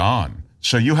may be gone.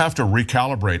 So you have to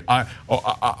recalibrate.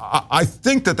 I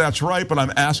think that that's right, but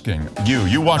I'm asking you.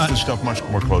 You watch this stuff much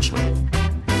more closely.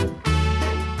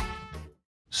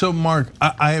 So, Mark,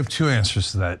 I have two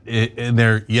answers to that. And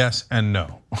they're yes and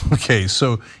no. Okay,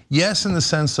 so yes in the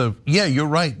sense of, yeah, you're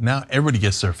right. Now everybody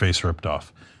gets their face ripped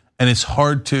off. And it's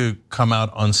hard to come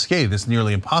out unscathed. It's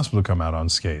nearly impossible to come out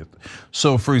unscathed.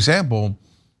 So, for example,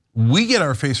 we get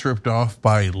our face ripped off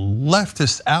by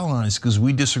leftist allies because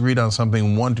we disagreed on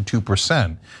something 1% to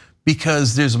 2%,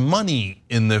 because there's money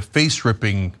in the face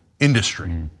ripping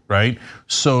industry, right?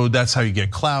 So that's how you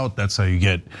get clout. That's how you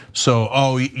get,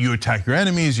 you attack your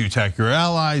enemies, you attack your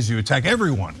allies, you attack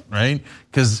everyone, right?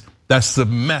 Because that's the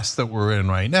mess that we're in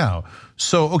right now.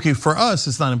 So, okay, for us,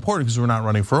 it's not important because we're not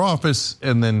running for office,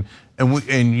 and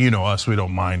us, we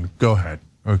don't mind. Go ahead,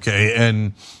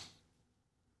 okay,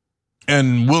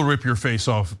 and we'll rip your face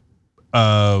off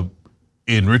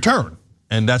in return.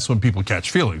 And that's when people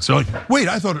catch feelings. They're like, wait,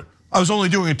 I thought I was only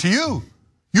doing it to you.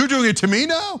 You're doing it to me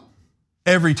now?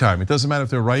 Every time. It doesn't matter if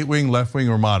they're right wing, left wing,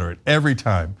 or moderate. Every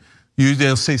time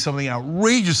they'll say something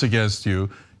outrageous against you,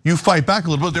 you fight back a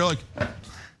little bit. They're like,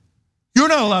 you're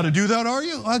not allowed to do that, are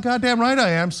you? Oh, goddamn right I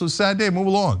am. So sad day, move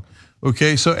along.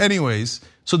 Okay, so anyways,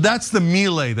 so that's the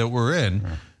melee that we're in.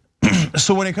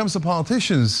 So when it comes to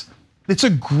politicians, it's a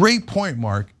great point,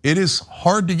 Mark. It is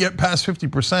hard to get past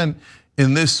 50%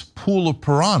 in this pool of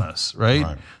piranhas,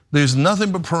 right? There's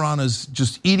nothing but piranhas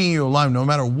just eating you alive, no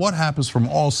matter what happens from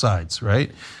all sides,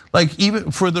 right? Like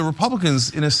even for the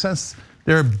Republicans, in a sense,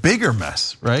 they're a bigger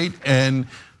mess, right? And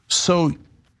so,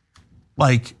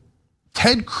 like,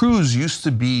 Ted Cruz used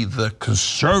to be the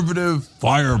conservative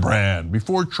firebrand.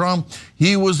 Before Trump,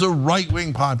 he was a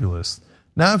right-wing populist.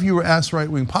 Now, if you were asked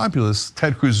right-wing populist,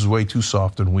 Ted Cruz is way too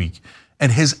soft and weak.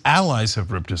 And his allies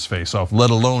have ripped his face off, let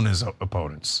alone his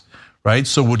opponents, right?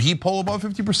 So would he poll above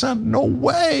 50%? No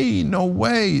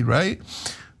way, right?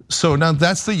 So now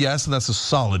that's the yes, and that's a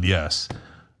solid yes.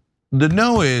 The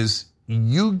no is,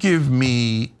 you give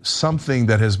me something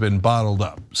that has been bottled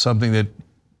up, something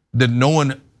that no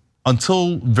one,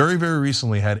 until very, very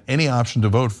recently, had any option to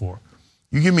vote for.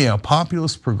 You give me a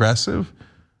populist progressive,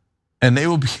 and they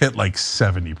will be at like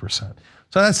 70%.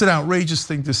 So that's an outrageous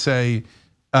thing to say.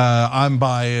 I'm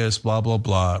biased, blah, blah,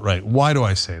 blah, right? Why do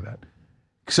I say that?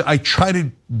 Because I try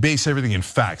to base everything in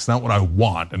facts, not what I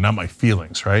want and not my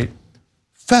feelings, right?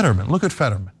 Fetterman, look at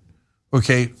Fetterman.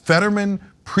 Okay, Fetterman,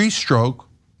 pre-stroke,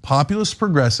 populist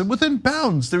progressive, within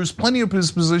bounds. There was plenty of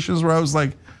his positions where I was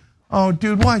like, oh,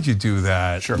 dude, why'd you do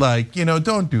that? Sure. Like,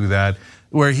 don't do that.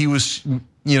 Where he was,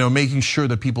 making sure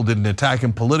that people didn't attack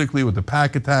him politically with the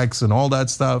PAC attacks and all that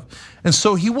stuff. And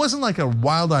so he wasn't like a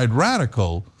wild-eyed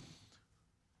radical.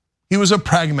 He was a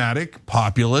pragmatic,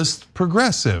 populist,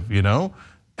 progressive,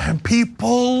 and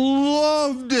people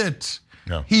loved it.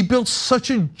 Yeah. He built such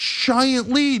a giant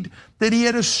lead that he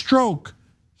had a stroke.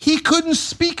 He couldn't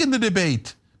speak in the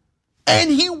debate, and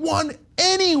he won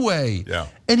anyway. Yeah.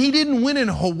 And he didn't win in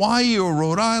Hawaii or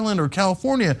Rhode Island or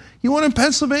California. He won in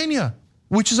Pennsylvania,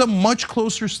 which is a much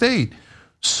closer state.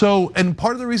 So, and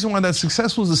part of the reason why that's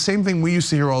successful is the same thing we used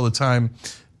to hear all the time,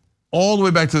 all the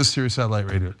way back to the Sirius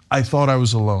satellite radio. I thought I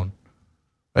was alone,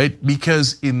 right?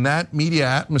 Because in that media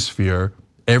atmosphere,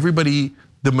 everybody,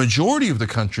 the majority of the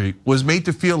country was made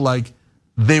to feel like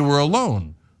they were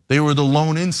alone. They were the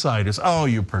lone insiders. Oh,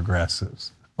 you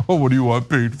progressives. Oh, what do you want,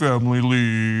 paid family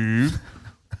leave?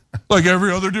 Like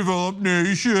every other developed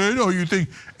nation. Oh, you think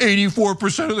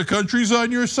 84% of the country's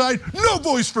on your side? No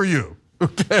voice for you,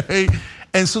 okay?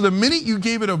 And so the minute you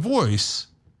gave it a voice,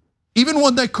 even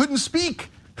one that couldn't speak,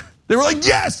 they were like,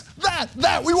 yes,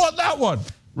 that, we want that one,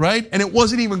 right? And it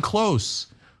wasn't even close.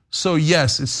 So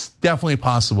yes, it's definitely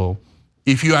possible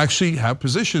if you actually have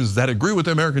positions that agree with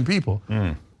the American people,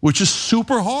 which is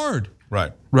super hard.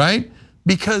 Right?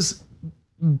 Because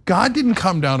God didn't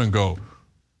come down and go,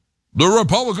 the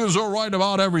Republicans are right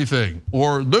about everything,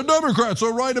 or the Democrats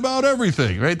are right about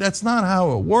everything, right? That's not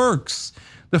how it works.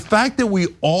 The fact that we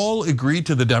all agreed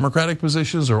to the Democratic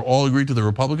positions or all agreed to the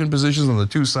Republican positions on the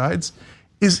two sides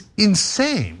is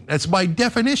insane. That's by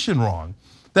definition wrong.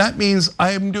 That means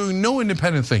I am doing no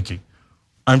independent thinking.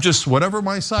 I'm just whatever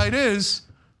my side is,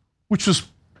 which was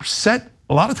set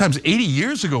a lot of times 80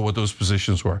 years ago what those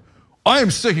positions were. I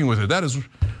am sticking with it. That is,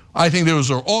 I think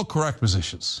those are all correct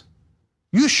positions.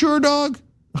 You sure, dog?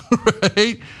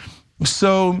 Right?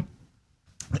 So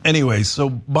anyway, so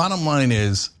bottom line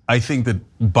is, I think that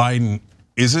Biden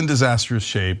is in disastrous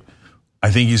shape.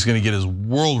 I think he's going to get his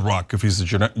world rocked if he's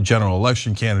the general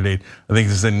election candidate. I think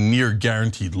it's a near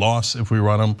guaranteed loss if we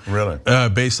run him. Really?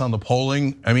 Based on the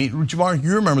polling. I mean, Jamar,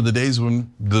 you remember the days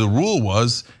when the rule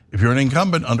was, if you're an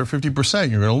incumbent under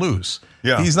 50%, you're going to lose.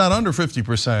 Yeah. He's not under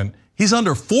 50%. He's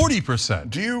under 40%.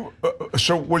 Do you,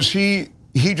 so was he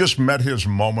just met his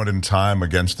moment in time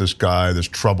against this guy, this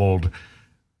troubled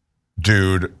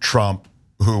dude, Trump,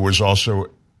 who was also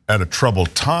at a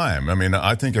troubled time. I mean,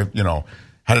 I think,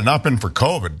 had it not been for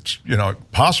COVID,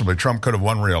 possibly Trump could have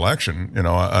won re-election.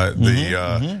 I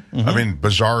mean,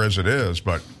 bizarre as it is,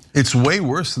 but it's way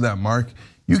worse than that, Mark.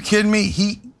 You kidding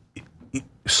me?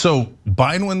 So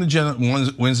Biden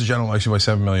wins the general election by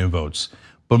 7 million votes,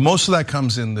 but most of that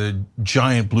comes in the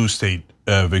giant blue state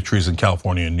victories in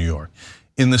California and New York.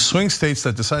 In the swing states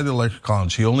that decided the electoral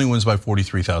college, he only wins by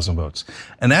 43,000 votes,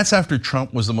 and that's after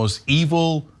Trump was the most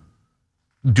evil,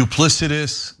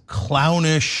 duplicitous,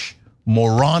 clownish,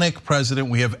 moronic president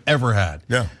we have ever had.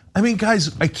 Yeah. I mean,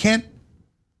 guys, I can't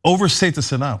overstate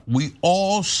this enough. We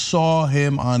all saw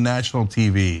him on national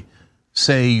TV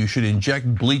say you should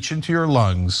inject bleach into your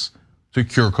lungs to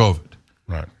cure COVID.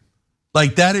 Right.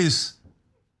 Like, that is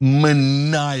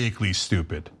maniacally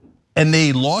stupid. And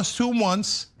they lost to him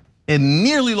once and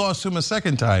nearly lost to him a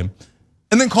second time,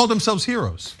 and then called themselves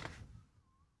heroes.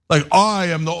 Like,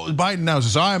 Biden now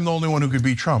says, I am the only one who could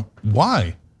beat Trump.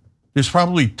 Why? There's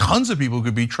probably tons of people who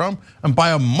could beat Trump and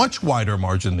by a much wider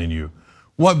margin than you.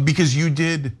 What, because you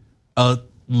did a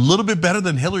little bit better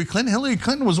than Hillary Clinton? Hillary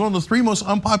Clinton was one of the 3 most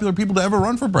unpopular people to ever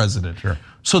run for president. Sure.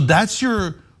 So that's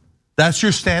your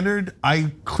standard.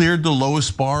 I cleared the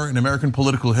lowest bar in American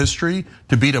political history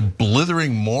to beat a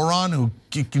blithering moron who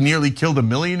nearly killed 1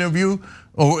 million of you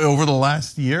over the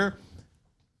last year.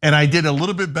 And I did a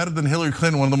little bit better than Hillary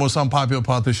Clinton, one of the most unpopular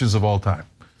politicians of all time.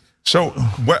 So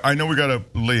I know we got to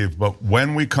leave, but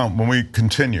when we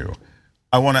continue,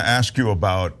 I want to ask you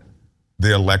about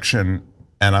the election,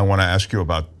 and I want to ask you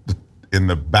about in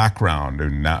the background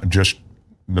and not just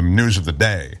the news of the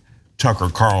day, Tucker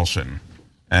Carlson,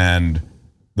 and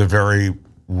the very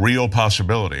real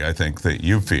possibility, I think, that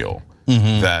you feel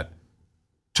that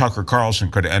Tucker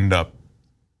Carlson could end up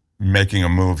making a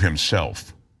move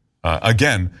himself.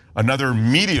 Again, another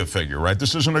media figure, right?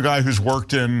 This isn't a guy who's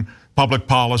worked in public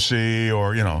policy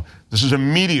or, this is a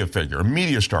media figure, a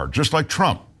media star, just like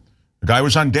Trump. The guy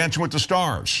was on Dancing with the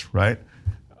Stars, right?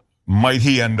 Might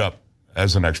he end up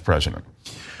as the next president?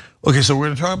 Okay, so we're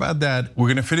going to talk about that. We're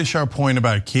going to finish our point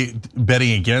about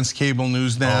betting against cable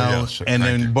news now. Oh, yes. And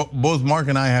then both Mark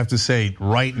and I have to say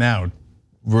right now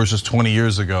versus 20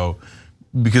 years ago,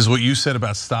 because what you said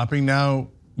about stopping now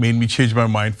made me change my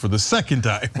mind for the second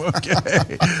time,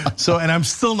 okay? So, and I'm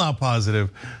still not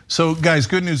positive. So guys,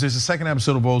 good news, there's a second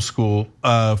episode of Old School.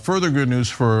 Further good news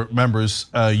for members,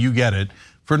 you get it.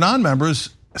 For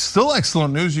non-members, Still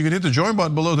excellent news. You can hit the join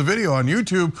button below the video on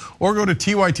YouTube or go to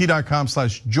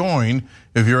tyt.com/join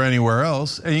if you're anywhere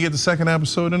else, and you get the second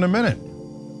episode in a minute.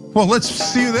 Well, let's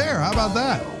see you there. How about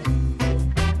that?